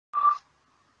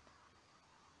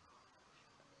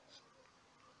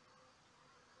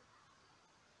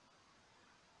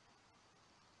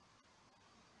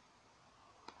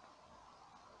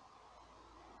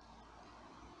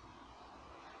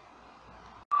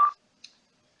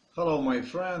Hello, my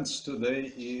friends.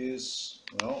 Today is,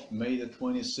 May the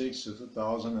 26th of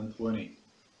 2020.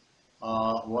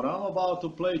 What I'm about to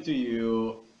play to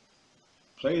you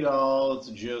played out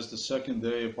just the second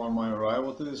day upon my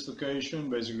arrival to this location.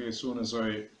 Basically, as soon as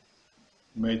I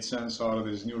made sense out of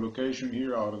this new location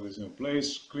here, out of this new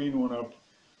place, clean one up,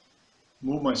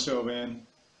 moved myself in,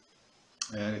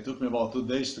 and it took me about 2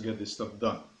 days to get this stuff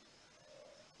done.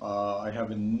 I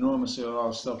have enormous amount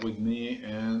of stuff with me,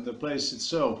 and the place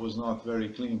itself was not a very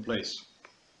clean place.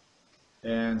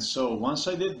 And so once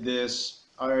I did this,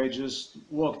 I just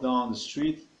walked down the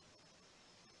street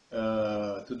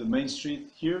to the main street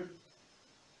here,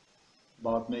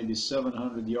 about maybe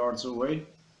 700 yards away,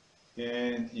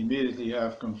 and immediately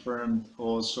have confirmed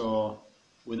also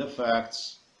with the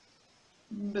facts,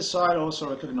 beside also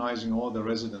recognizing all the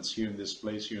residents here in this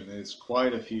place here, and it's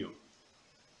quite a few.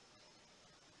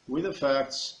 With the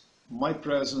facts, my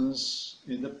presence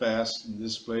in the past in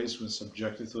this place was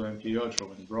subjected to MK Ultra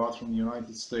when brought from the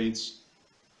United States.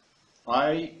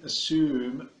 I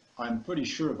assume, I'm pretty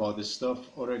sure about this stuff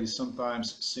already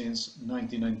sometimes since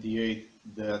 1998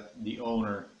 that the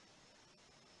owner,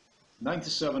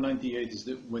 97, 98 is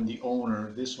when the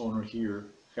owner, this owner here,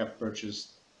 had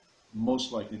purchased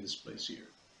most likely this place here.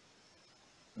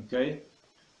 Okay?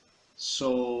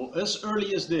 So as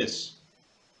early as this,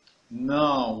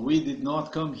 no, we did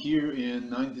not come here in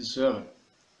 97.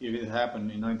 If it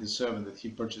happened in 97 that he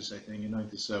purchased, I think, in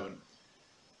 97.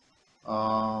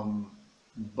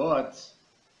 But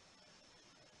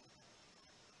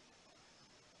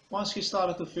once he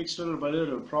started to fix little by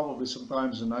little, probably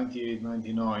sometimes in 98,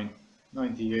 99,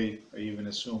 98, I even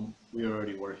assume we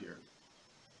already were here.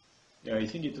 Yeah, I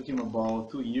think it took him about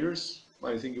 2 years,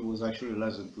 but I think it was actually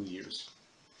less than 2 years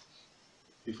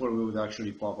before we would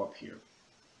actually pop up here.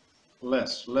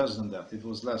 Less than that. It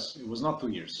was less. It was not 2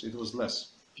 years. It was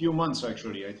less. Few months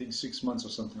actually. I think 6 months or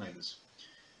something like this.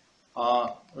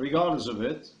 Regardless of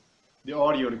it, the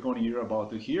audio recording you're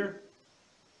about to hear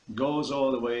goes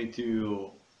all the way to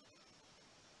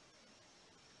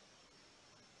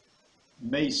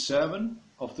May 7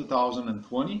 of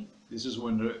 2020. This is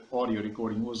when the audio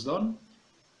recording was done.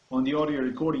 On the audio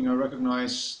recording, I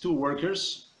recognize two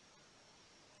workers.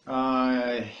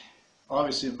 I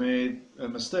obviously made a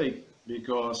mistake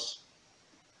because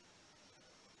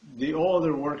the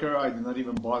older worker, I did not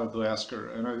even bother to ask her.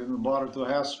 And I didn't bother to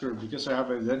ask her because I have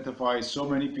identified so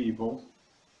many people.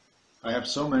 I have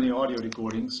so many audio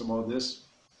recordings about this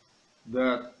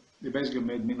that it basically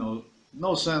made me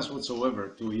no sense whatsoever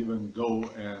to even go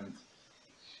and,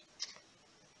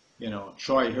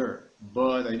 try her.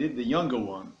 But I did the younger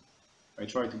one. I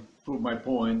tried to prove my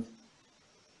point,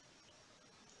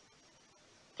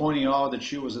 pointing out that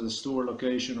she was at the store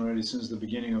location already since the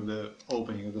beginning of the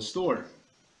opening of the store.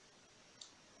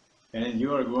 And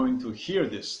you are going to hear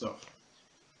this stuff.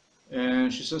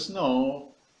 And she says,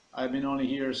 no, I've been only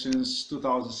here since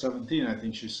 2017, I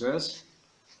think she says.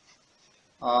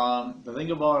 The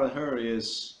thing about her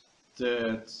is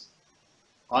that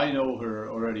I know her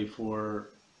already from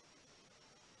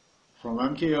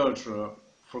MK Ultra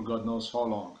for God knows how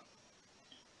long.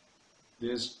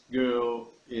 This girl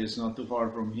is not too far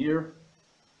from here.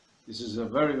 This is a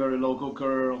very, very local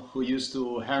girl who used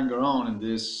to hang around in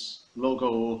this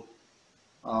local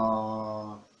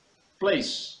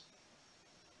place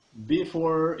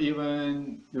before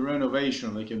even the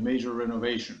renovation, like a major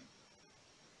renovation.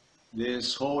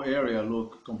 This whole area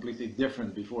looked completely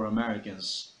different before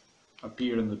Americans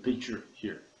appeared in the picture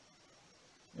here.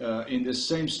 In the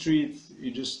same street,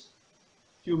 in just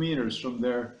a few meters from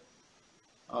there,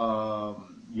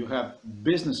 you have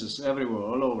businesses everywhere,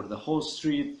 all over. The whole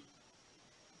street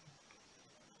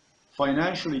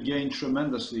financially gained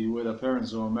tremendously with the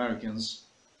appearance of Americans.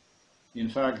 In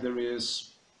fact, there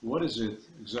is, what is it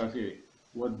exactly?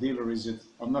 What dealer is it?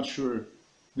 I'm not sure.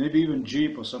 Maybe even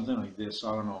Jeep or something like this.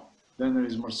 I don't know. Then there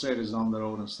is Mercedes down the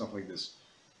road and stuff like this.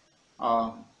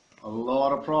 A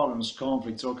lot of problems,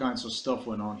 conflicts, all kinds of stuff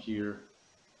went on here.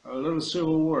 A little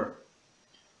civil war.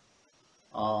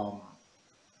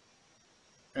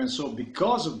 And so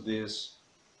because of this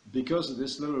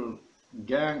little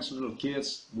gangs, little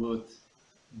kids would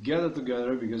gather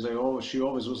together because she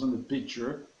always was in the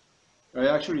picture. I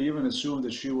actually even assumed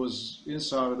that she was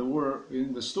inside of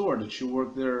in the store, that she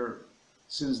worked there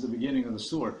since the beginning of the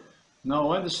store. Now,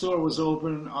 when the store was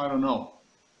open, I don't know.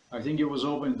 I think it was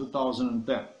open in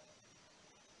 2010.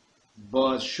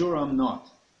 But sure I'm not.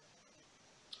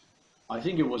 I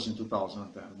think it was in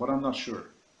 2010, but I'm not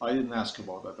sure. I didn't ask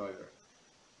about that either.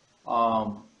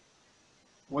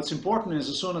 What's important is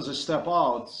as soon as I step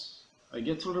out, I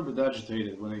get a little bit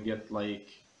agitated when I get like,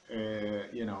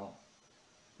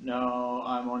 no,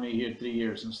 I'm only here 3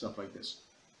 years and stuff like this.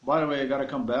 By the way, I gotta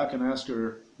come back and ask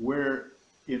her where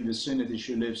in vicinity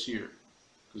she lives here,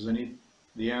 because I need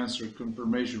the answer,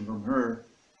 confirmation from her.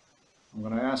 I'm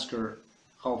gonna ask her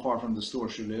how far from the store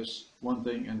she lives, one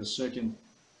thing, and the second,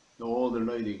 the older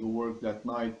lady who worked that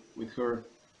night with her,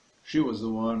 she was the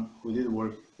one who did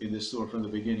work in the store from the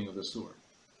beginning of the store.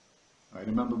 I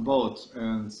remember both,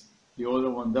 and the older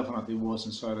one definitely was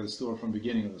inside of the store from the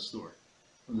beginning of the store,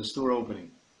 from the store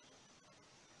opening.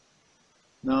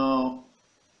 Now,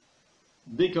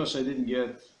 because I didn't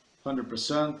get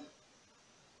 100%,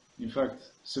 in fact,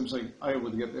 seems like I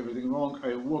would get everything wrong,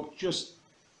 I walked just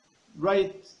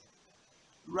right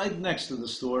next to the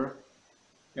store,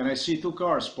 and I see two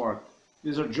cars parked.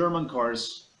 These are German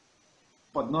cars,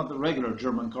 but not the regular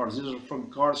German cars. These are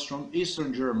cars from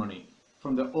Eastern Germany,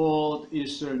 from the old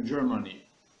Eastern Germany,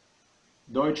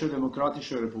 Deutsche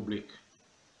Demokratische Republik,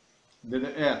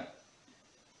 DDR.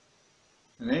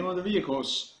 The name of the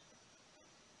vehicles,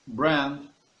 brand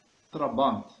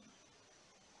Trabant.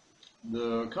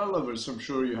 The car lovers, I'm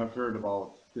sure you have heard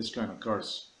about this kind of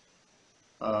cars.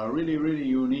 Really, really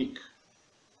unique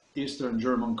Eastern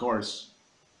German cars.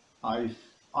 I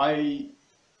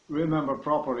remember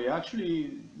properly,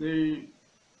 actually the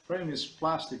frame is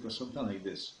plastic or something like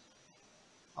this.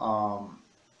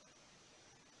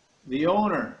 The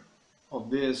owner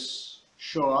of this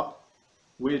shop,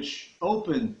 which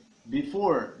opened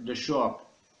before the shop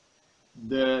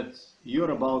that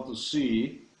you're about to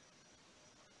see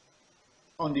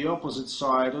on the opposite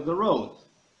side of the road,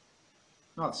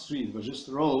 not street, but just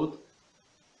the road,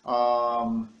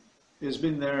 has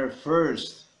been there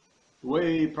first,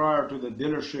 way prior to the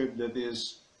dealership that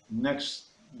is next,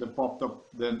 that popped up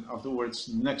then afterwards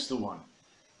next to one.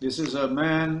 This is a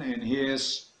man in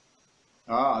his,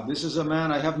 this is a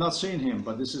man, I have not seen him,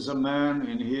 but this is a man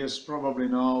in his probably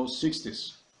now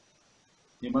 60s.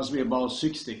 He must be about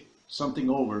 60, something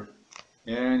over,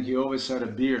 and he always had a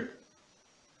beard,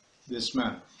 this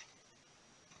man.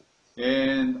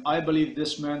 And I believe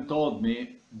this man told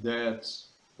me that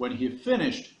when he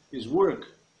finished his work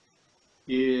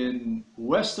in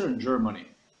Western Germany,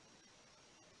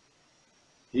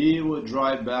 he would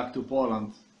drive back to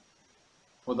Poland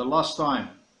for the last time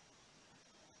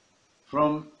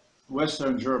from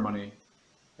Western Germany,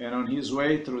 and on his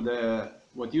way through the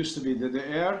what used to be the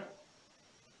DDR,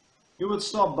 he would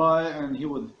stop by and he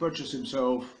would purchase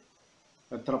himself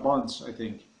a Trabant, I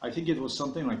think. I think it was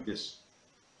something like this.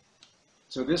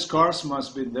 So these cars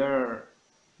must be there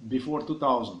before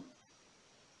 2000.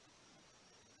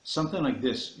 Something like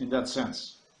this, in that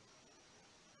sense.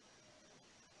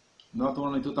 Not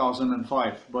only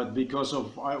 2005, but because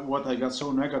of what I got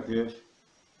so negative,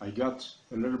 I got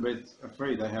a little bit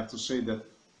afraid. I have to say that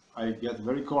I get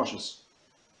very cautious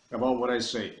about what I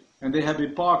say. And they have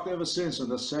been parked ever since in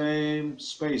the same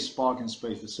space, parking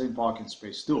space, the same parking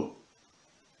space too.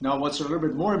 Now what's a little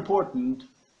bit more important,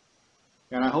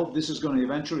 and I hope this is going to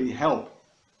eventually help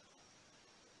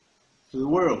to the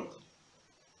world,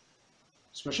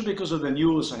 especially because of the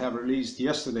news I have released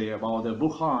yesterday about the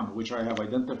Wuhan, which I have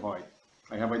identified.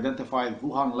 I have identified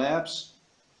Wuhan labs,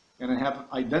 and I have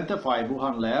identified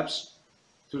Wuhan labs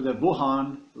through the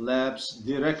Wuhan labs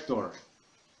director.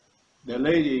 The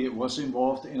lady was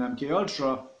involved in MK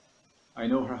Ultra. I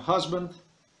know her husband.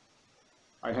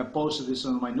 I have posted this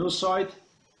on my news site.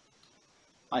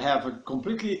 I have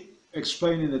completely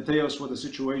explained in details what the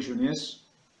situation is.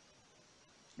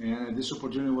 And at this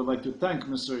opportunity, I would like to thank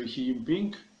Mr. Xi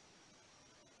Jinping,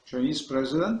 Chinese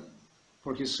president,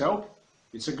 for his help.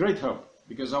 It's a great help,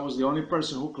 because I was the only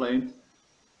person who claimed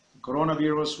the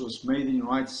coronavirus was made in the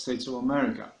United States of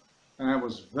America. And I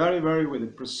was very, very with the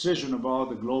precision about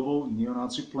the global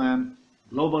neo-Nazi plan,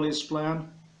 globalist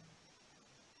plan,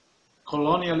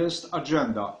 colonialist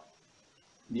agenda.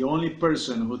 The only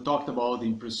person who talked about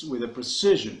it with a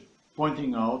precision,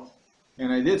 pointing out,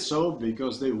 and I did so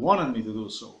because they wanted me to do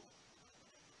so.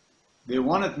 They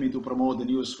wanted me to promote the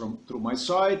news through my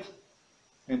site,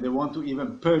 and they want to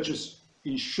even purchase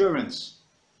insurance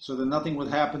so that nothing would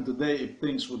happen today if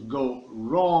things would go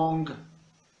wrong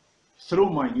through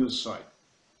my news site.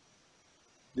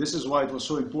 This is why it was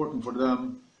so important for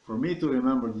them, for me to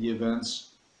remember the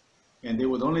events, and they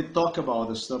would only talk about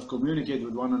the stuff, communicate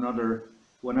with one another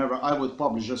whenever I would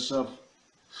publish the stuff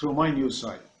through my news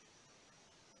site.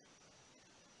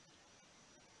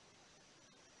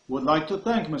 Would like to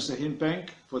thank Mr. Jinping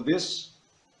for this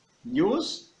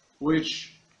news,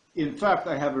 which in fact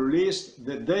I have released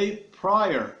the day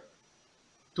prior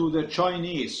to the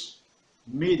Chinese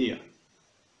media,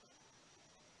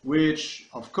 which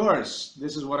of course,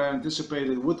 this is what I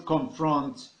anticipated would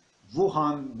confront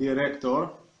Wuhan director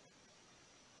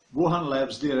Wuhan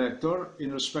Lab's director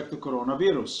in respect to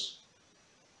coronavirus.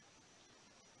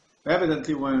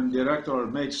 Evidently, when the director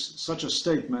makes such a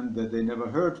statement that they never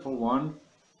heard for one,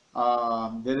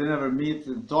 they never meet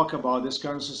and talk about this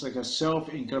kind of thing, like a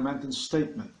self-incrementing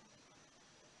statement.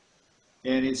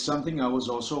 And it's something I was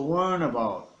also warned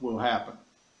about will happen.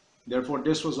 Therefore,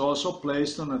 this was also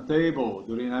placed on a table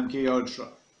during MK Ultra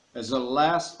as a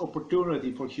last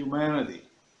opportunity for humanity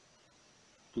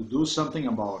to do something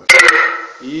about it.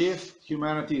 If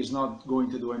humanity is not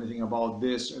going to do anything about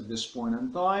this at this point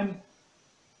in time,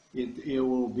 it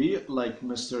will be like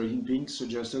Mr.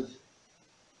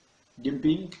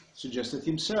 Jinping suggested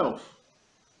himself.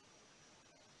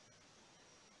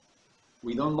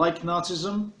 We don't like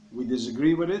Nazism, we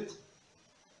disagree with it,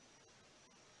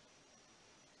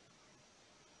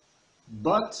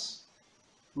 but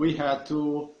we had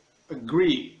to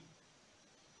agree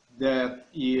that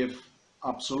if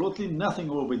absolutely nothing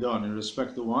will be done in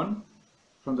respect to one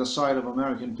from the side of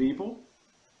American people,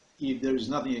 if there is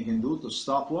nothing you can do to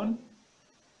stop one,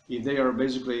 if they are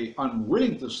basically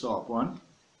unwilling to stop one,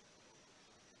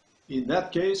 in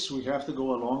that case, we have to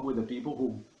go along with the people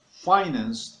who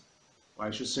financed,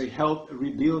 I should say, helped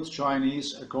rebuild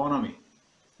Chinese economy.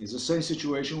 It's the same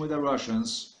situation with the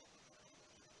Russians.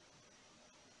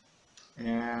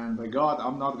 And by God,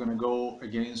 I'm not going to go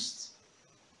against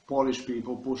Polish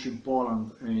people pushing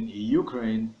Poland and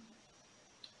Ukraine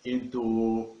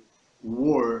into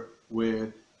war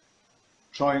with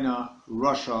China,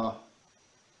 Russia,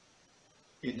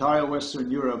 entire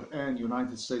Western Europe, and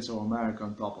United States of America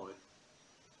on top of it.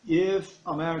 If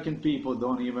American people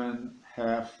don't even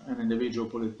have an individual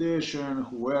politician,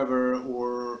 whoever,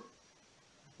 or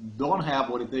don't have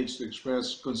what it takes to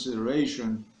express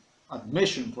consideration,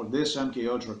 admission for this MK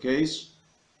Ultra case,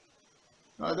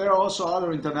 there are also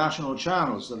other international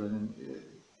channels that are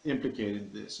implicated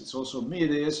in this. It's also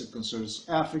media, it concerns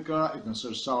Africa, it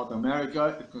concerns South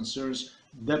America, it concerns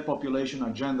depopulation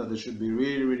agenda that should be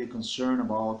really, really concerned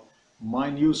about my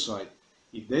news site.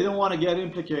 If they don't want to get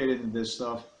implicated in this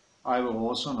stuff, I will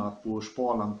also not push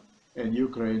Poland and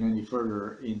Ukraine any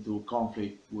further into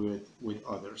conflict with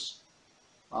others.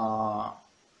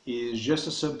 It's just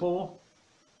as simple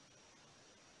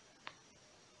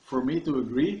for me to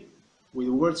agree with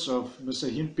the words of Mr.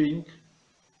 Jinping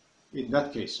in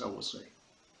that case, I will say.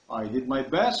 I did my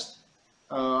best.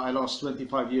 I lost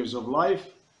 25 years of life.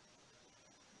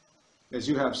 As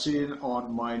you have seen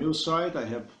on my news site, I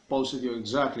have posted you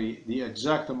exactly the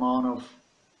exact amount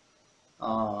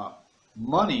of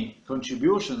money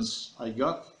contributions I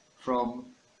got from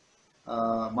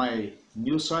my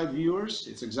news site viewers.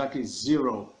 It's exactly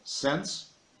 0 cents.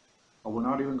 I will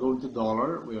not even go into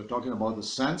dollar. We are talking about the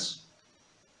cents.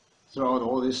 Throughout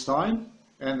all this time,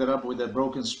 ended up with a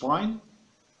broken spine,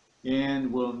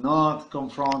 and will not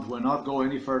go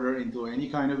any further into any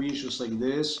kind of issues like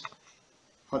this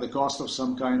for the cost of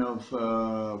some kind of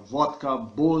vodka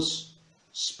booze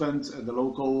spent at the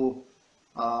local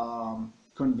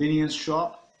convenience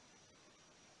shop.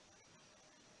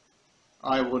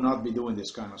 I will not be doing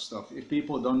this kind of stuff. If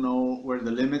people don't know where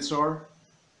the limits are,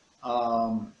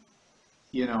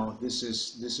 you know, this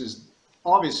is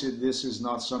obviously this is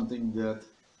not something that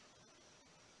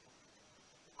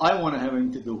I want to have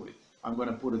anything to do with. I'm going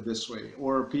to put it this way,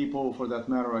 or people for that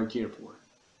matter I care for.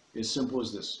 As simple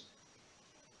as this.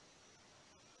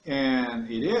 And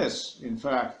it is, in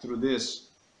fact, through this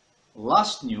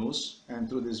last news and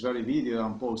through this very video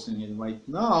I'm posting it right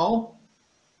now,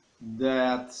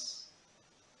 that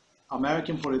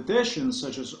American politicians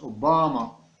such as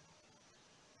Obama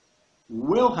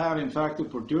will have, in fact,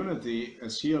 opportunity,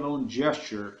 as he alone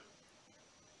gestured.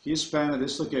 He spent at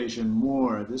this location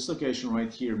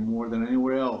right here, more than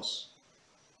anywhere else.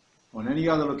 On any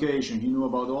other location, he knew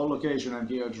about all location and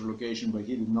the other location, but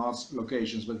he did not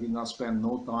spend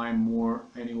no time more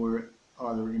anywhere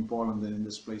other in Poland than in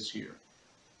this place here.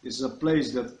 This is a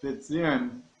place that fits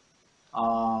in.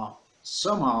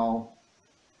 Somehow,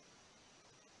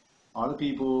 other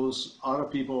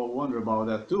people wonder about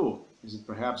that too. Is it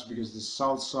perhaps because the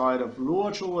south side of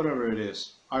Lodz or whatever it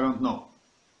is? I don't know.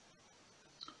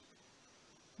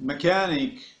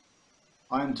 Mechanic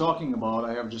I'm talking about,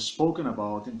 I have just spoken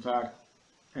about, in fact,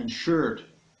 ensured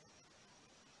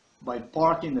by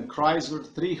parking the Chrysler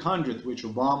 300, which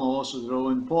Obama also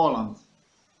drove in Poland,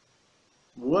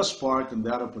 was parked in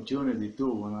that opportunity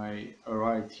too when I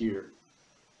arrived here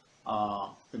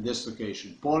at this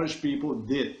location. Polish people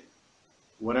did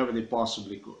whatever they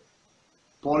possibly could.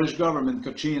 Polish government,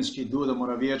 Kaczynski, Duda,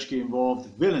 Morawiecki involved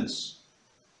villains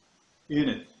in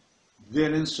it.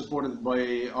 Villains supported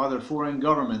by other foreign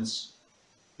governments,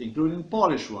 including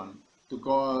Polish one, to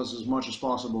cause as much as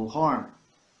possible harm,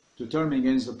 to turn me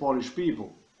against the Polish people,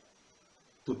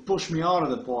 to push me out of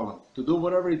the Poland, to do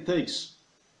whatever it takes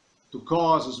to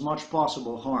cause as much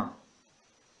possible harm.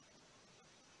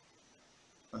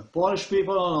 The Polish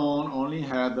people alone only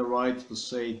had the right to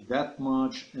say that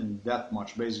much and that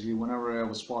much. Basically, whenever it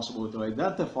was possible to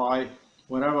identify,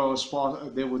 whenever it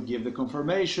was they would give the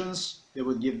confirmations. They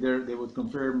would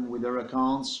confirm with their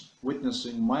accounts,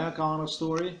 witnessing my account of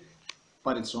story.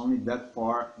 But it's only that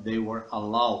far they were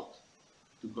allowed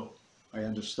to go. I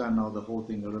understand now the whole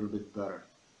thing a little bit better.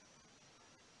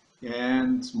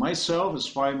 And myself, as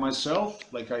far as myself,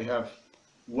 like I have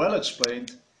well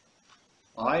explained,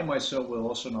 I myself will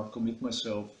also not commit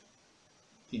myself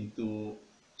into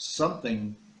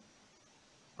something,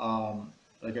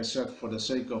 like I said, for the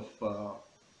sake of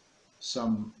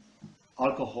some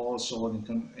alcohol sold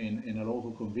in a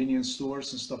local convenience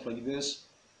stores and stuff like this.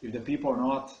 If the people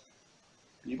of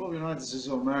the United States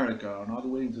of America are not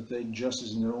willing to take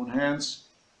justice in their own hands,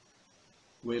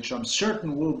 which I'm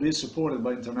certain will be supported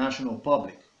by international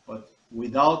public, but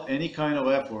without any kind of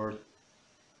effort,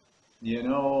 you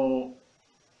know,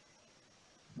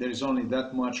 there's only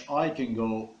that much I can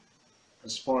go,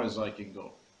 as far as I can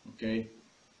go, okay?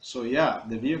 So yeah,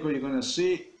 the vehicle you're gonna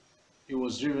see, it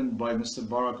was driven by Mr.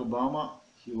 Barack Obama.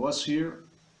 He was here.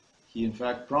 He in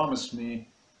fact promised me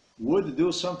would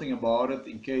do something about it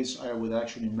in case I would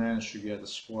actually manage to get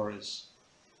as far as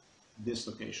this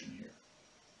location here.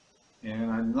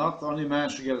 And I not only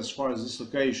managed to get as far as this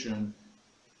location,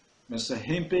 Mr.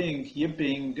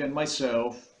 Jinping and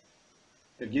myself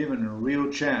are given a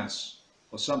real chance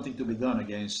for something to be done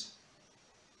against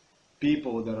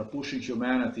people that are pushing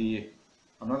humanity,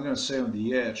 I'm not going to say on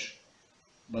the edge,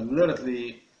 but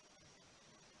literally,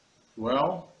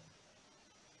 well,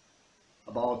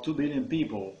 about 2 billion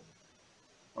people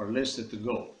are listed to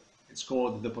go. It's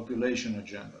called the population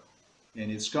agenda.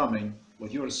 And it's coming.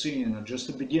 What you're seeing are just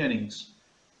the beginnings.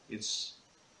 It's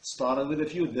started with a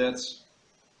few deaths.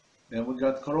 Then we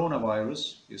got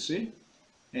coronavirus, you see?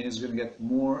 And it's going to get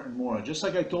more and more. Just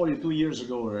like I told you 2 years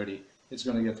ago already, it's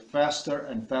going to get faster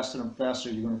and faster and faster.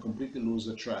 You're going to completely lose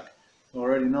the track. I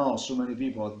already know so many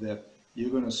people that you're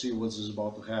going to see what's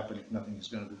about to happen if nothing is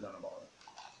going to be done about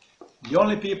it. The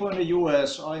only people in the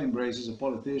US I embrace as a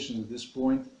politician at this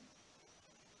point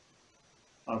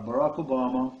are Barack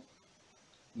Obama,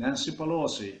 Nancy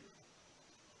Pelosi,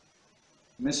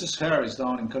 Mrs. Harris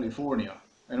down in California,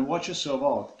 and watch yourself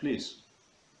out, please,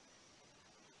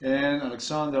 and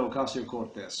Alexandria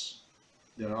Ocasio-Cortez.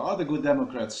 There are other good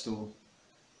Democrats too,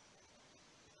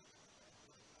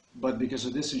 but because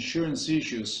of these insurance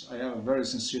issues, I have very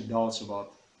sincere doubts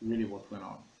about really what went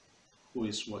on, who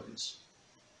is what is.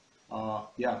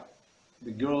 Yeah,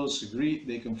 the girls agree,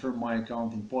 they confirmed my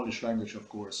account in Polish language, of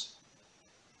course,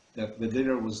 that the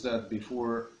dealer was that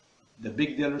before the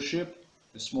big dealership,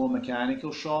 the small mechanic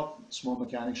shop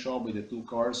with the 2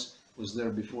 cars was there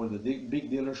before the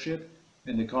big dealership,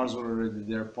 and the cars were already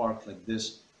there parked like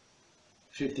this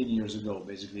 15 years ago,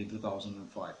 basically in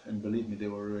 2005. And believe me, they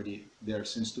were already there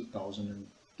since 2000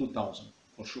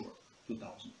 for sure,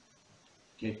 2000.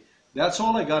 Okay, that's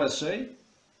all I gotta say.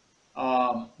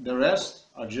 The rest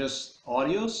are just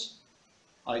audios.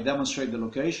 I demonstrate the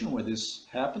location where this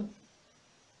happened,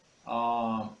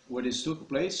 where this took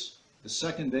place, the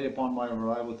second day upon my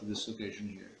arrival to this location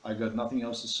here. I got nothing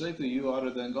else to say to you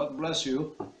other than God bless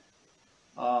you.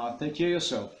 Take care of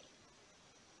yourself.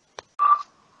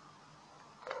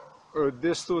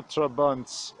 These 2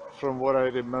 Trabants, from what I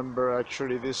remember,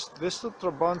 actually, these 2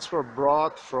 Trabants were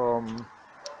brought from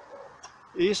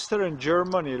Eastern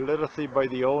Germany, literally by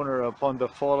the owner upon the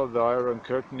fall of the Iron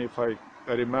Curtain, if I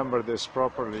remember this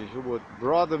properly. He would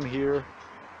brought them here,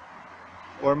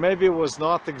 or maybe it was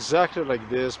not exactly like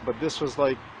this, but this was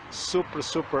like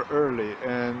super early,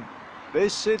 and they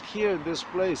sit here in this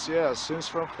place, yeah, since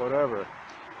from forever.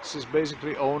 This is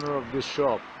basically owner of this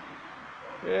shop.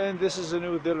 And this is a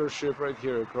new dealership right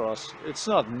here across. It's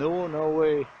not new, no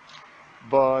way,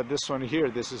 but this one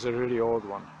here, this is a really old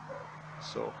one.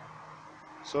 So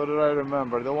that I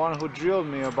remember, the one who drilled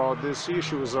me about this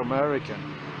issue is American.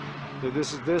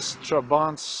 This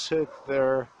Trabant sit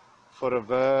there for a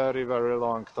very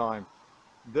long time.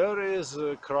 There is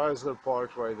a Chrysler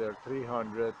parked right there,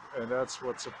 300, and that's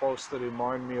what's supposed to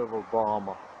remind me of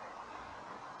Obama.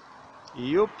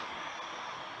 Yup.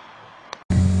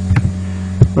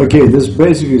 Okay, this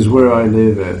basically is where I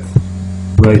live at,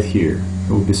 right here. It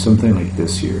will be something like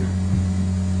this here.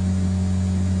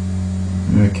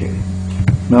 Okay,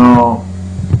 now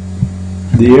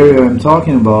the area I'm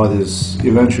talking about is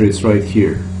eventually it's right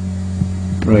here,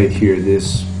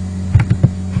 this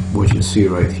what you see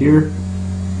right here.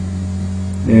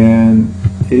 And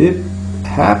it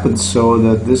happened so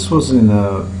that this was in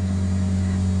a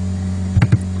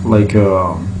like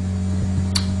a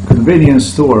convenience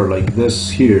store like this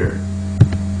here.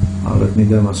 Let me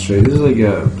demonstrate. This is like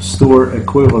a store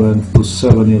equivalent to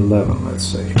 7-Eleven, let's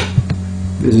say.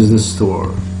 This is the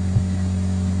store.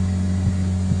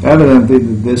 Evidently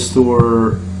this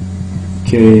store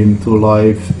came to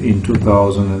life in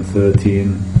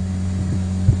 2013,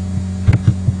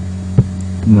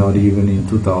 not even in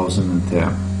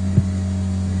 2010.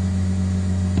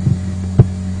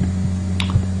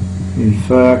 In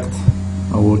fact,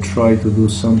 I will try to do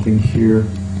something here.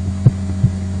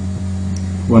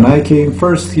 When I came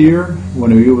first here,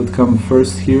 when we would come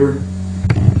first here,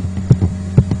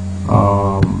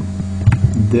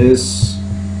 this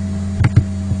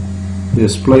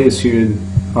place here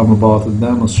I'm about to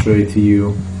demonstrate to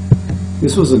you,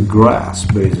 this was a grass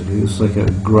basically. It was like a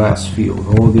grass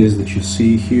field. All this that you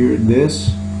see here,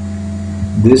 this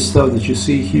stuff that you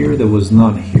see here, there was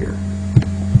none here.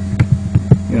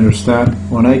 You understand?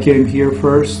 When I came here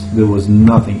first, there was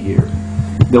nothing here.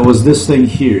 There was this thing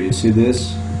here, you see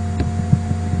this?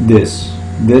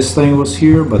 This thing was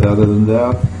here, but other than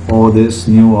that, all this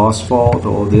new asphalt,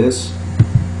 all this,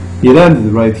 it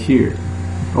ended right here.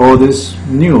 All this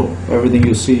new, everything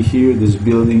you see here, these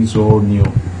buildings, all new.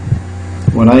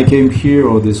 When I came here,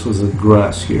 all this was a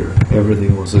grass here.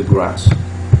 Everything was a grass.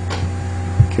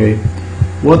 Okay.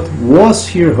 What was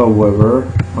here,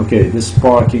 however, okay, this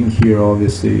parking here,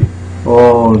 obviously,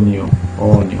 all new,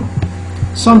 all new.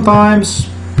 Sometimes,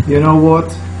 you know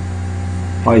what?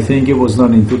 I think it was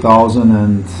done in 2000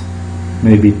 and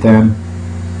maybe 10,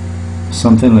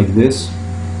 something like this.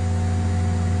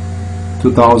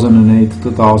 2008,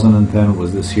 2010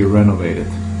 was this here renovated.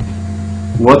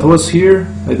 What was here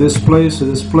at this place? At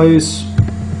this place,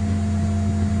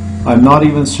 I'm not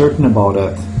even certain about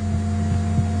that.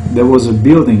 There was a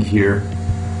building here,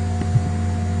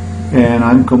 and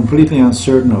I'm completely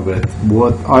uncertain of it.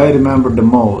 What I remember the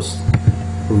most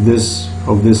of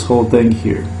this whole thing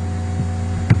here.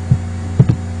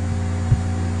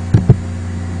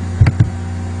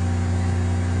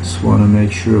 Just want to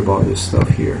make sure about this stuff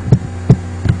here.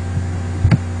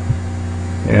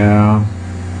 Yeah.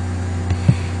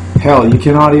 Hell, you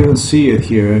cannot even see it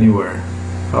here anywhere.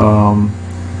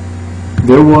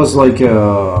 There was like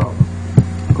a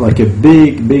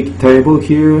big table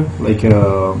here, like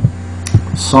a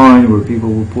sign where people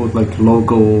would put like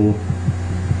local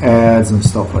ads and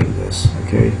stuff like this.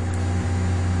 Okay.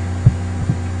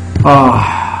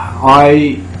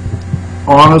 I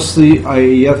honestly, I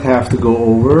yet have to go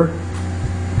over,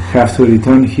 have to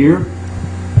return here,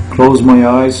 close my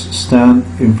eyes, stand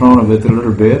in front of it a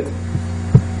little bit,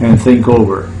 and think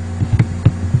over.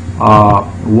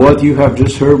 What you have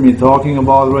just heard me talking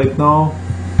about right now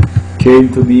came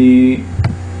to me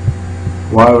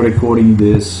while recording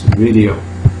this video.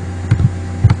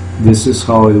 This is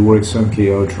how it works on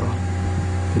MK Ultra.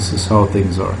 This is how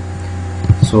things are.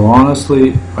 So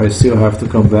honestly, I still have to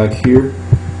come back here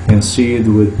and see it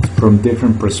from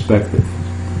different perspective.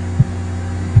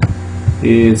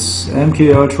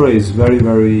 MK Ultra is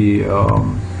very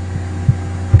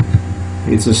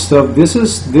it's a stuff. This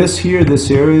area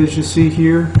that you see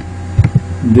here,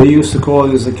 they used to call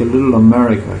this like a little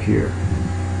America here,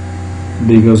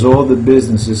 because all the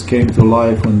businesses came to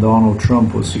life when Donald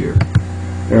Trump was here.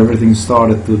 Everything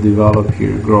started to develop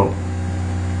here, grow.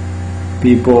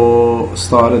 People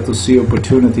started to see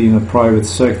opportunity in the private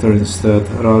sector instead,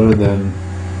 rather than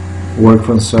work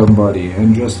for somebody.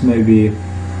 And just maybe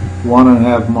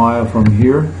 1.5 miles from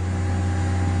here,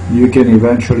 you can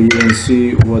eventually even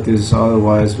see what is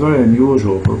otherwise very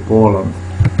unusual for Poland.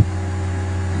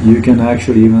 You can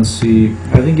actually even see,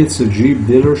 I think it's a Jeep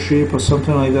dealership or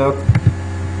something like that,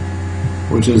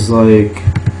 which is like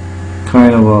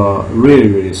kind of a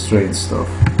really strange stuff.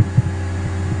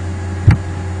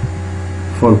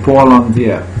 For Poland,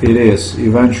 yeah, it is.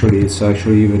 Eventually, it's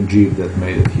actually even Jeep that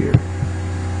made it here.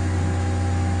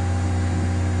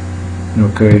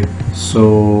 Okay,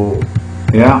 so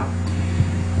yeah.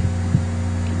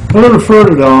 A little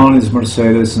further down is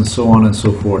Mercedes and so on and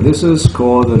so forth. This is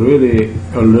called really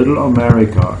a little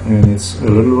America, and it's a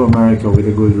little America with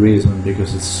a good reason,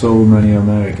 because it's so many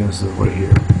Americans that were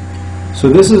here. So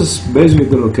this is basically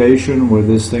the location where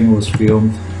this thing was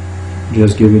filmed,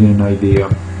 just giving you an idea.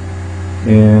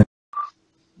 And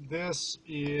this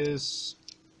is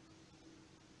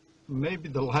maybe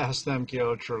the last MK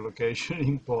Ultra location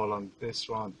in Poland. This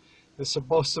one is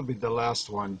supposed to be the last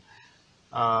one.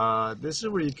 This is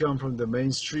where you come from the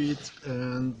main street,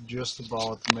 and just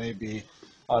about maybe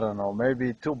I don't know,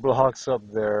 maybe 2 blocks up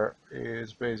there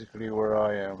is basically where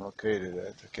I am located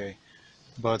at, okay?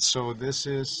 But so this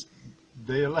is,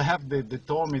 they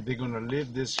told me they're gonna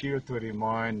leave this here to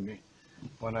remind me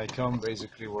when I come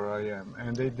basically where I am,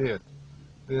 and they did.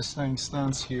 This thing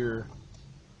stands here,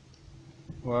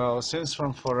 well, since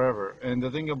from forever. And the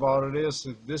thing about it is,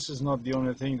 that this is not the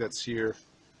only thing that's here.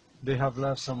 They have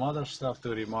left some other stuff to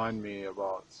remind me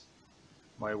about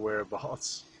my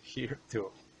whereabouts here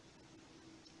too.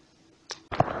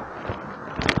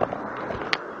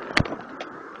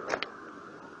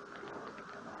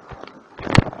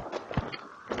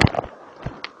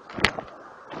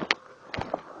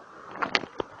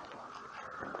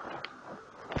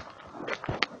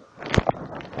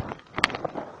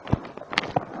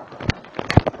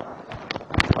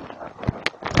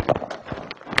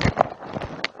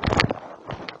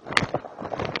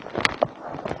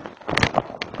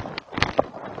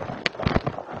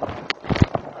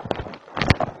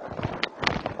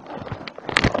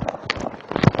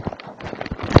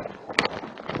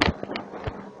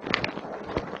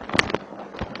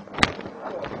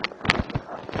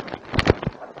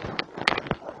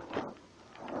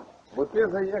 Вот я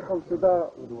заехал сюда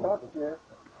в Саске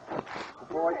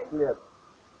купувати хліб.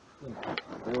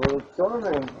 Ну,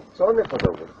 що не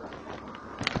подобається?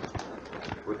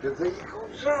 От я заїхав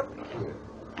в Шапки.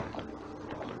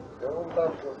 Я вам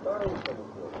там поставився.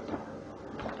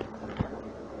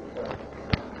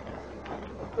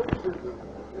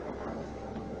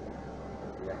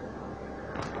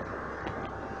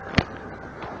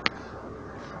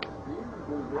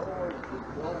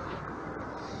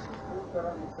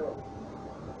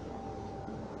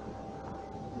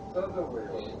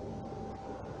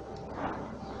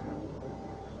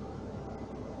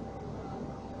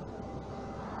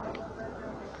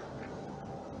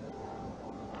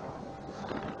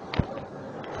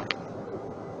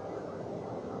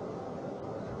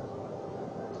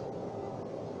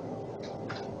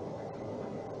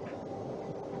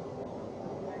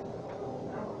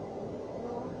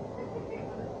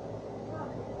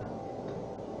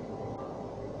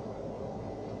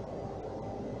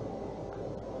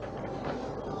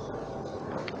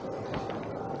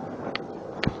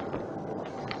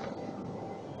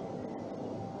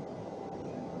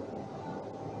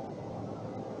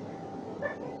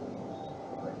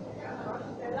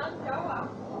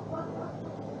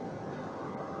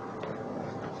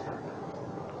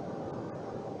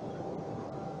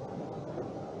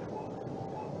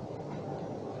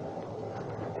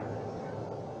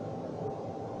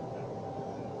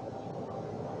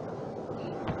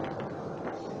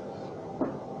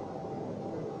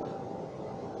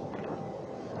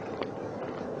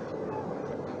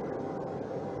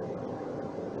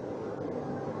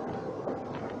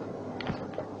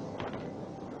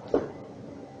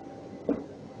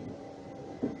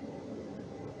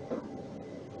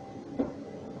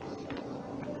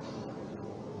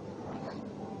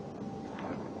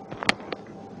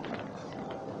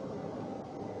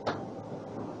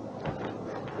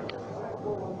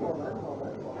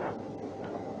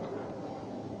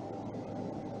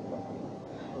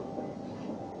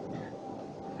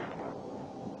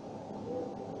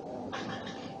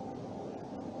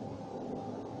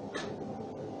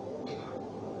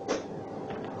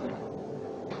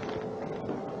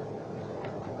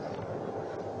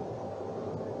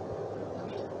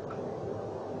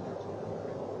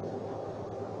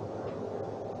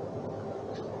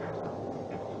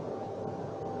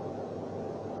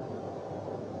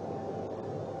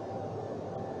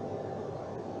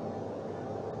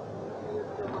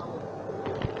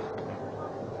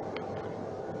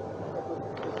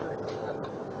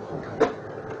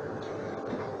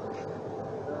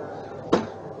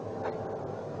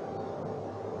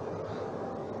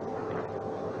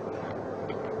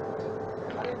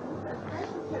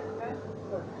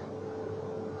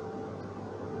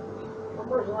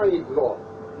 Można i dno.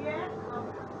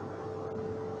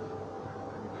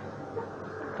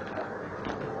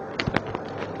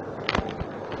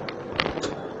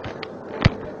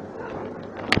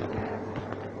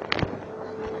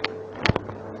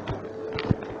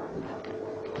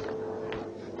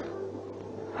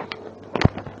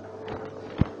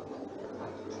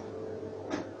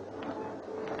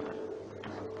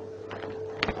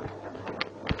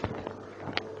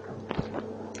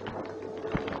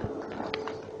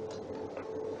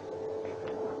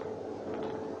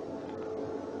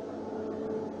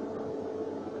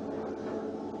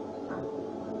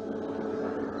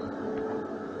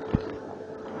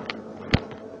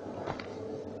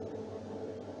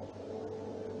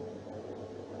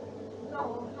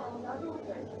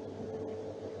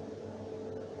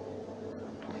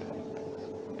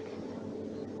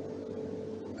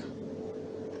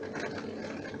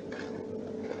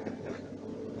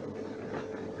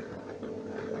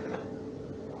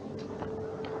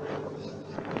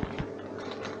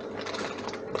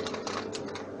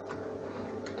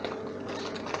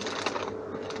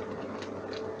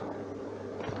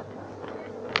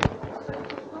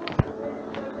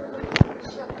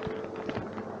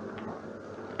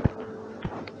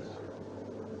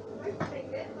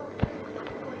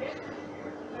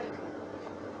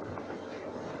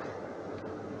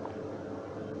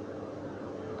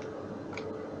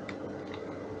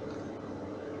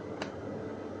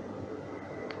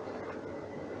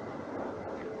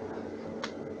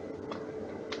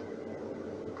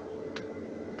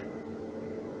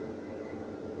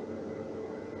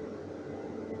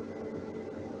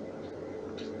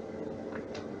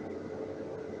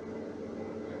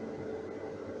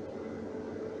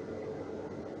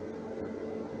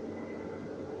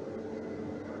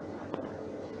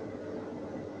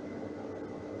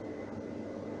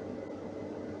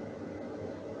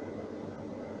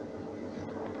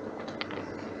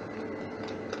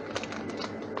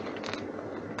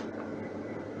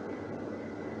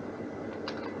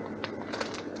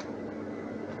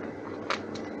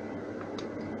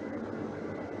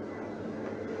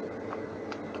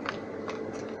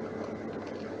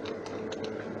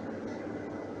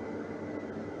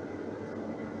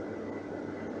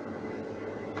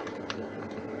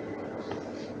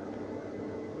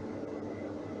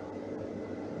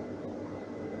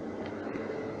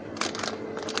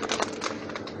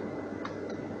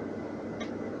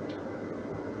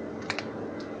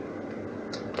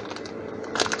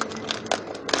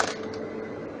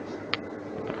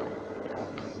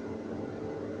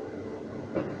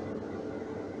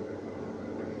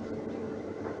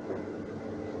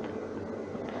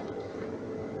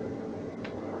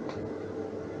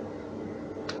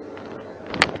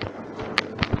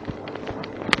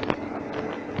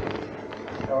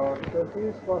 To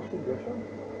jest 2,80?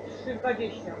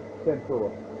 3,20. Ten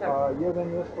tu. Tak. A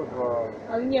jeden jest po 2.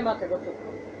 Ale nie ma tego cukru.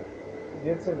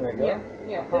 Więcej niego? Nie,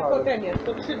 nie, Aha, tylko ale- ten jest,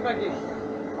 to 3,20.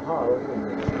 Aha,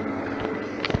 rozumiem.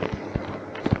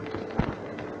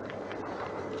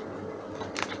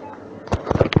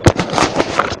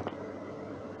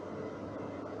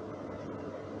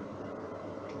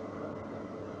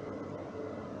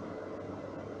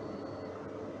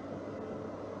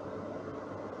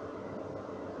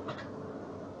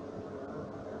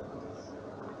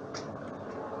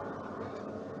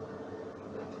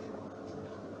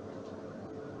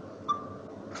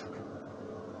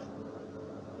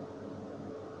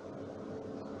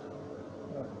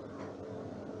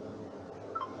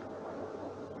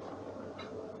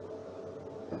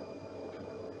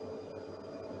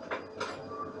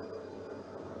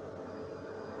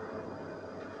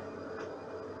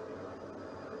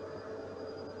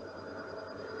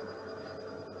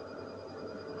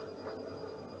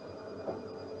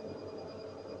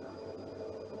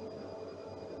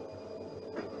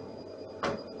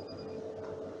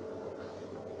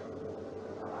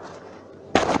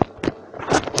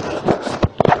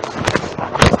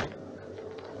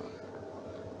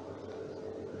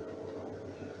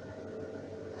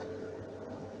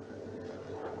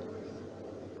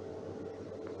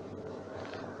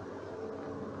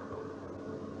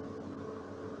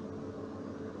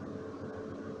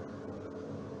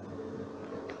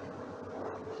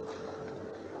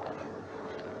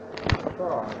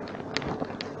 Tak.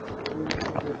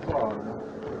 Jest ładne.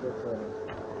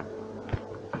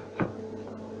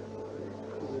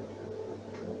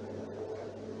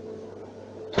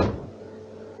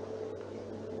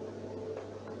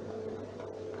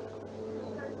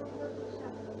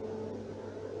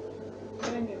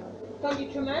 Ja nie wiem. To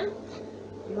liczymy?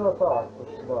 No tak,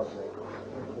 proszę bardzo.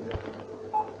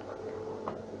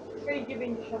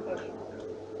 6,98.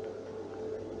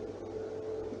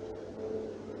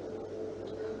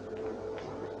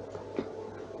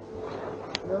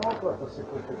 Nie mogła to sobie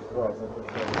kupić razem.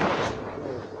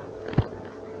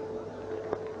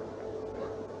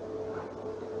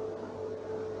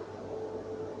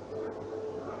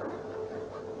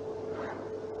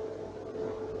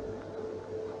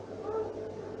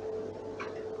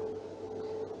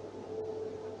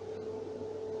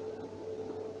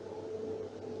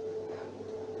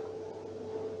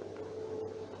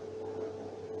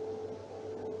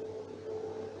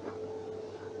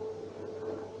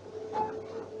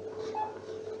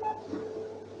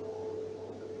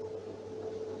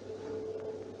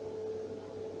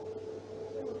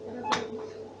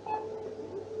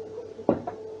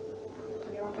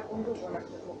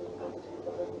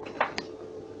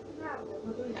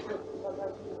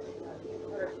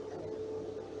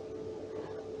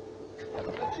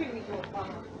 Przyjmij to od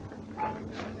pana.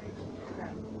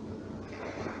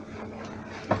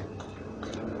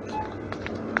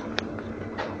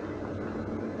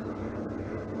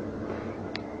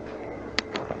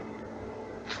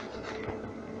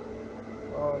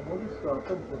 A mówisz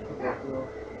kartą, proszę bardzo.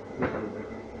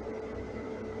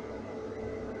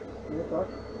 Nie tak?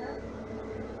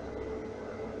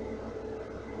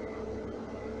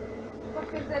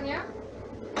 Potwierdzenie?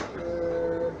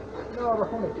 No,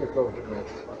 rachunek jest dobrze. No.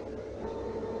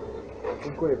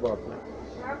 Dziękuję bardzo.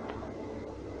 Tak.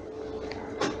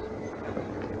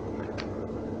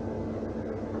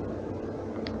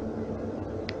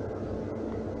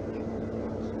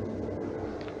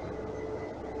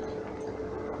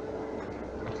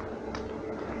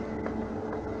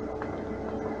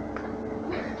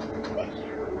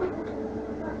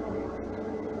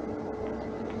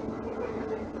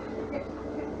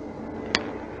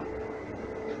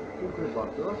 Dziękuję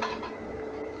bardzo.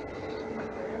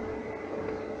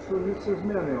 Służbicy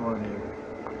zmiany oni.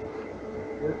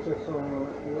 Jeszcze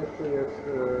jest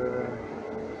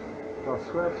ta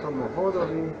sklep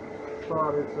samochodowy,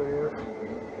 stary co jest.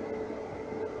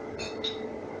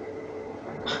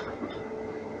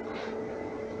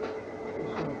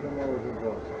 Jeszcze mi to mało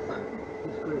wybrać.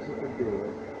 Wszystko jest o tym było.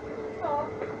 Co?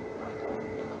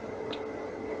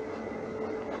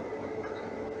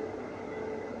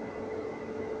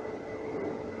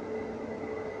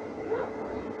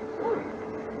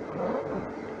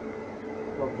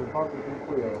 Dobrze, bardzo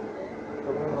dziękuję.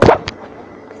 Dobrą noc.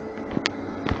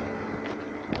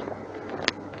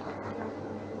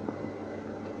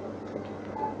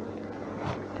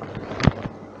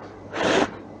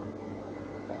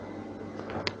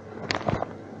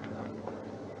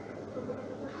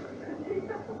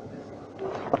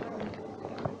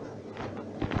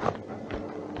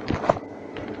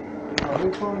 A wy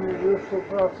pan już tą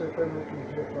pracę ten jakieś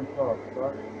 10 lat,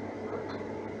 tak?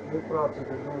 Wy pracy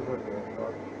to dużo jest,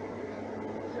 tak?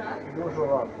 Dużo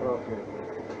lat pracy.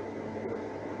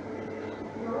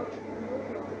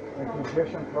 Jakieś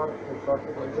 10 lat w tej pracy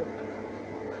to jest?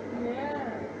 Nie.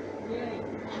 Nie.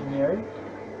 Mniej?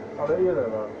 Ale ile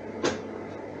lat?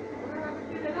 Ona nawet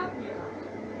tyle lat nie ma.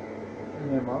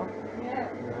 Nie ma? Nie.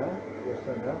 Nie?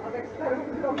 Jeszcze nie? A tak starą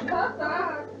wygląda?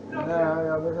 Tak. Nie,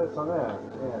 ja myślę co nie.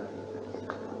 Nie.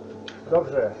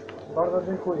 Dobrze, bardzo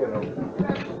dziękuję.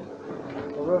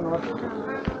 Dobrze, no.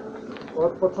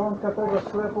 Od początku tego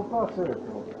sklepu pracuję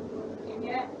tu.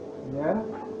 Nie. Nie?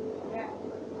 Nie.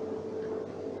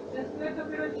 Ten sklep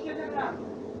dopiero 7 lat.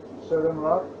 7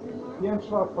 lat?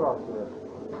 5 lat pracuję.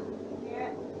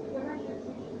 Nie.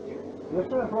 14,39.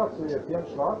 Jeszcze nie pracuję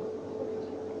 5 lat?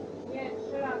 Nie,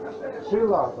 3 lata. 3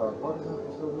 lata,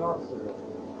 2017.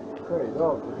 Okej,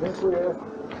 dobrze, dziękuję.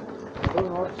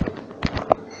 Dobranoc.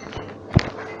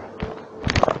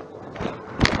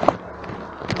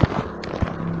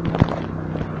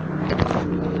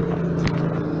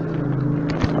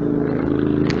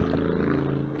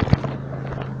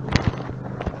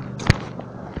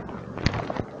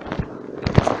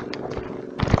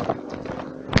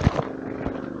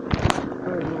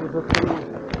 Do tyłu.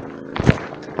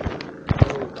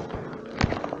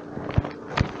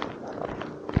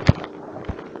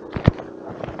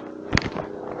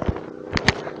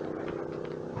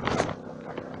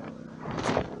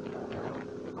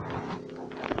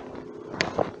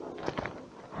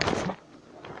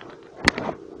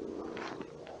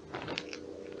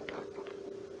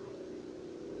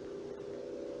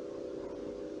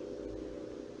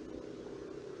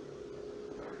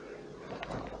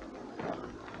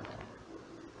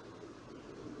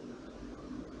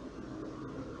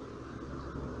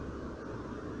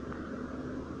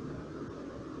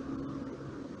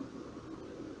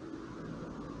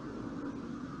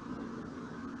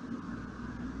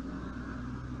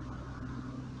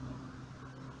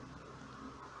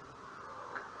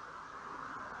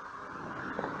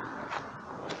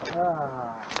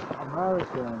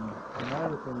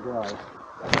 American guy.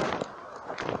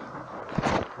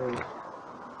 Hey,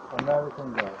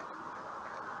 American guy.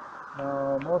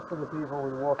 Now, most of the people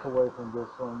would walk away from this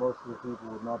one. Most of the people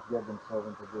would not get themselves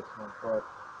into this one, but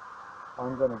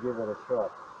I'm going to give it a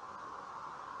shot.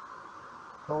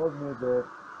 Told me that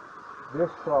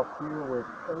this shop here with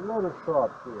a little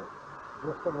shop here,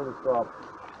 just a little shop.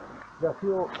 The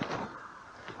few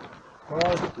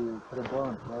prices for the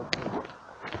bunch, right?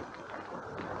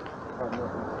 I'm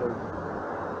not mistaken.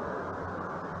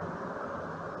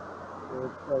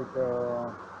 It's like a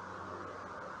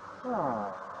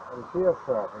repair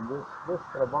shop, and this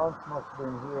Trabant must have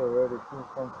been here already since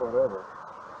some forever.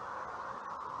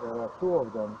 There are two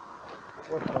of them.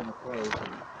 What kind of car is it?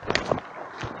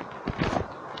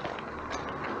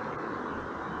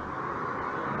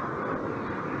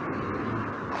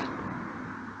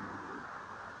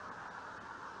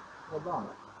 Frank.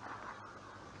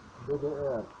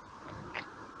 DDR.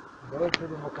 Deutsche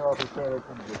Demokratische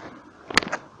Republik.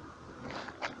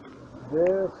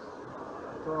 This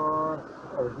cars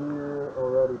are here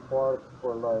already parked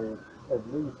for like at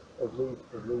least,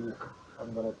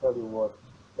 I'm gonna tell you what,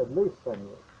 at least 10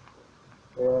 years.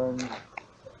 And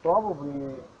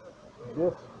probably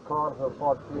these cars are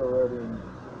parked here already in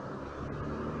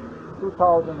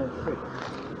 2006.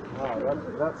 Wow,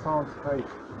 that sounds crazy.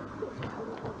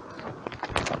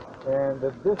 And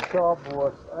this shop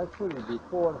was actually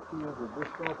before here, this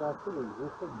shop actually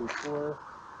existed before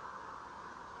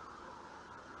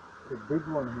the big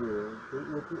one here.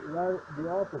 The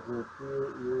opposite here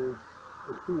is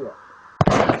IKEA.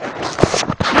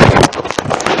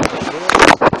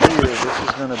 Here, this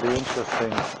is going to be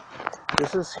interesting.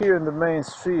 This is here in the main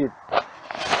street. I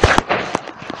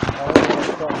don't want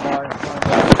to stop by and find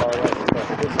out about that stuff.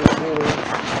 This is really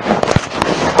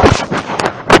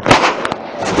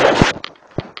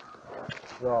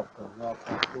dropped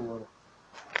tour.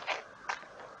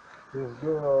 This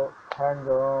girl hanged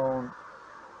around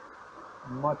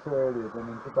much earlier than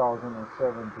in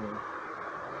 2017.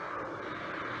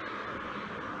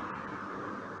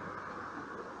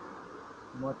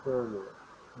 Much earlier.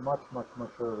 Much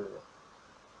earlier.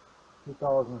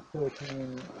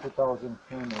 2013,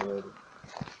 2010 already.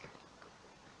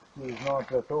 She is not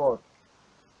that old,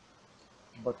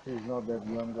 but she is not that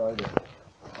young either.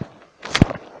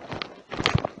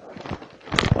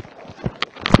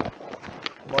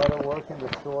 Might have worked in the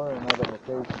store in another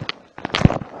location.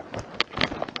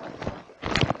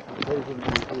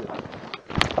 Occasionally here.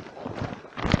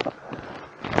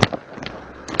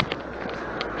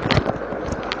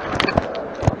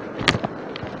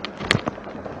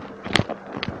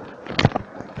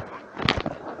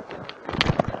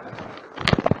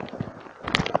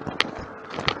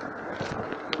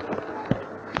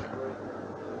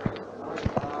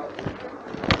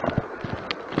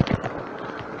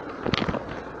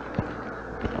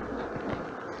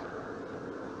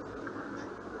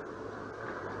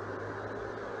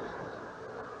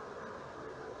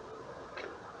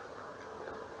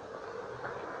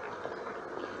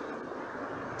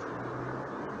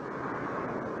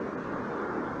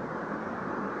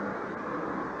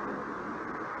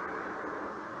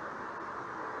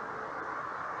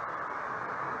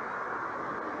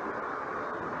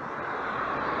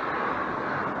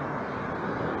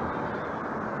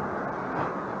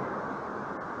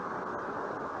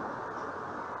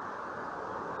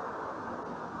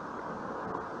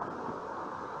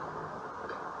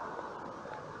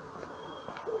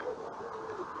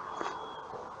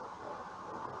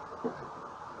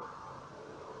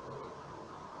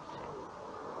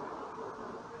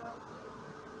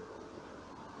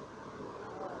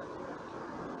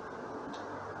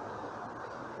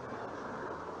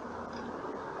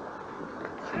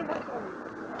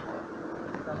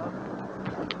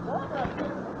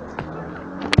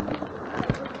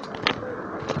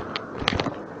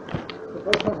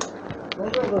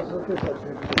 Mogę was zapytać,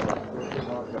 jeśli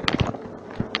może.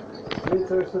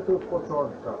 Widzę jeszcze tu w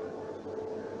początkach.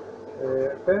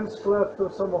 Ten sklep to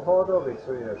samochodowy,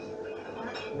 co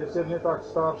jest jednie tak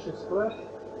starszy sklep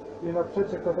i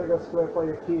naprzeciwko tego sklepa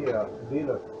jest Kia,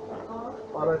 dealer.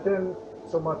 Ale ten,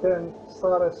 co ma ten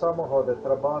stare samochody,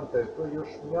 Trabanty, to już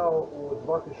miał w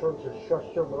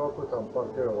 2006 roku tam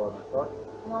parkowane, tak?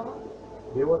 No,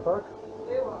 Było tak?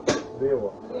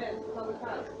 Było. jest cały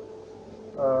czas.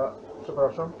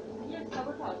 Przepraszam? Jest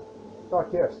cały czas.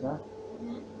 Tak jest, nie?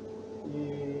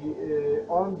 I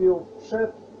on był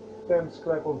przed tym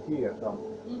sklepem Kia tam.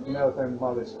 Miał ten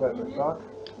mały sklepek, tak?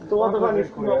 Doładowanie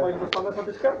szkulowe i dostanę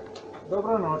patyczkę?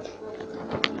 Dobranoc.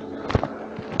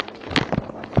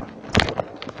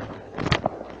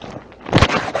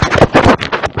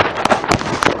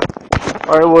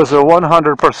 I was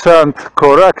 100%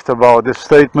 correct about this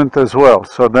statement as well.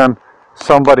 So then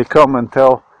somebody come and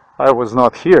tell I was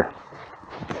not here.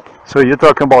 So you're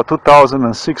talking about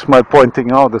 2006, my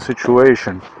pointing out the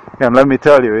situation. And let me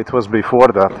tell you, it was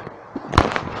before that.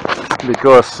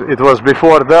 Because it was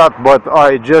before that, but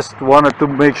I just wanted to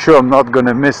make sure I'm not going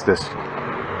to miss this.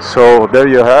 So there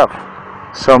you have.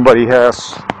 Somebody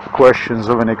has questions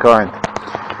of any kind.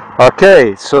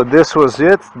 Okay, so this was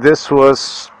it.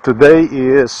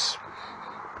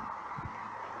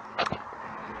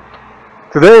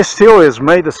 Today still is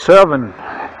May the 7th.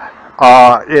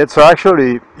 It's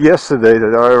actually yesterday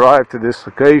that I arrived at this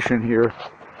location here.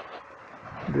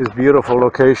 This beautiful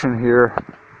location here.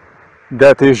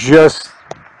 That is just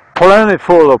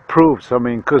plentiful of proofs. I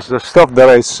mean, because the stuff that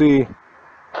I see,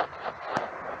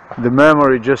 the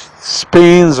memory just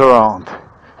spins around.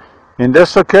 In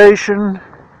this occasion,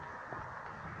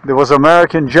 there was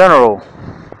American general.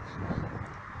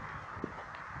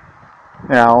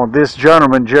 Now, this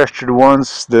gentleman gestured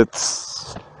once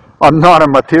that I'm not a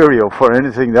material for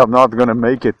anything, that I'm not going to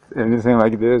make it, anything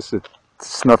like this.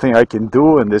 It's nothing I can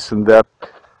do, and this and that.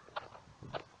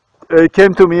 It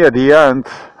came to me at the end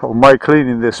of my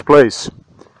cleaning this place,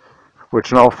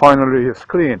 which now finally is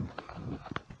clean.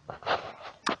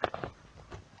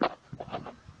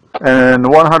 And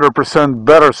 100%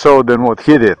 better so than what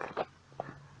he did.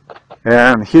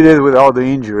 And he did without the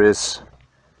injuries.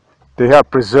 They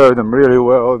have preserved them really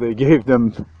well. They gave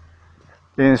them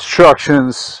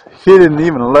instructions. He didn't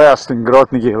even last in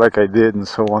Grotniki like I did and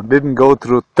so on. Didn't go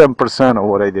through 10% of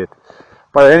what I did.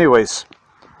 But anyways,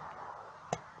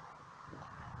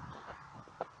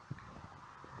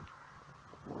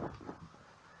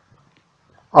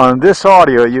 on this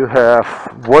audio you have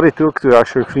what it took to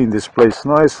actually clean this place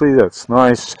nicely. That's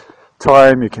nice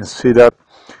time, you can see that.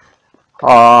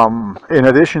 In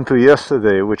addition to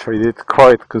yesterday, which I did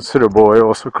quite considerable, I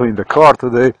also cleaned the car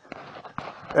today.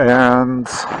 And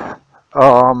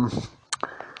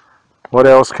what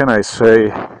else can I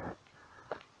say?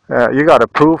 You got a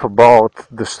proof about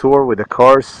the store with the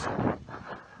cars.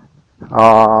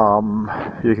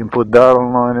 You can put that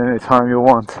online anytime you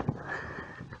want.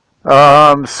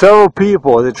 Several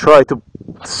people,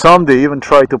 some they even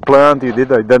tried to plant. You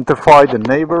did identify the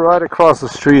neighbor right across the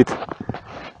street.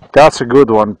 That's a good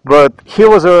one. But he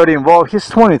was already involved. He's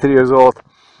 23 years old.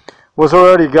 Was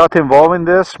already got involved in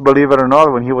this, believe it or not,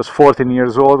 when he was 14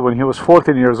 years old. When he was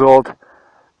 14 years old,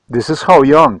 this is how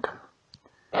young.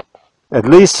 At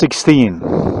least 16.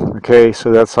 Okay, so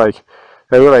that's like,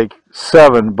 they were like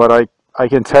 7, but I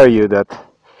can tell you that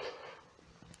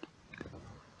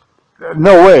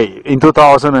no way in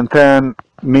 2010,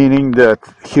 meaning that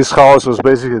his house was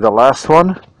basically the last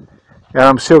one, and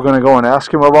I'm still going to go and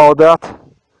ask him about that.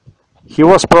 He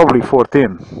was probably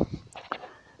 14.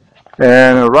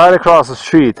 And right across the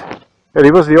street, and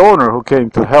he was the owner who came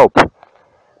to help.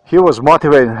 He was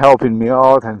motivating, helping me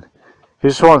out, and he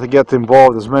just wanted to get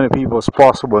involved as many people as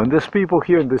possible. And these people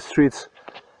here in the streets,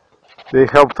 they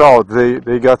helped out.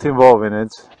 They got involved in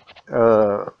it.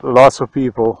 Lots of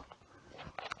people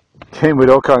came with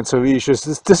all kinds of issues.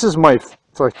 This is my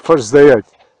first day.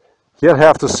 Yet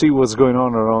have to see what's going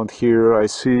on around here. I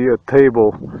see a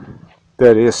table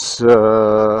that is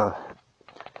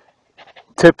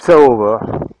tipped over,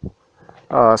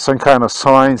 some kind of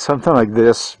sign, something like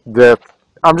this, that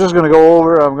I'm just going to go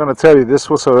over. I'm going to tell you this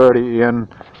was already in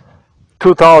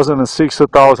 2006,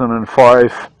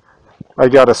 2005. I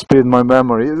got to speed my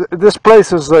memory. This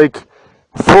place is like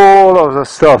full of the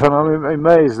stuff, and I'm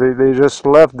amazed they just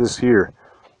left this here.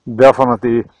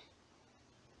 Definitely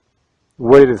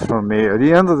waited for me. At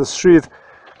the end of the street,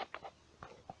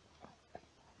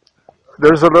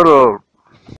 there's a little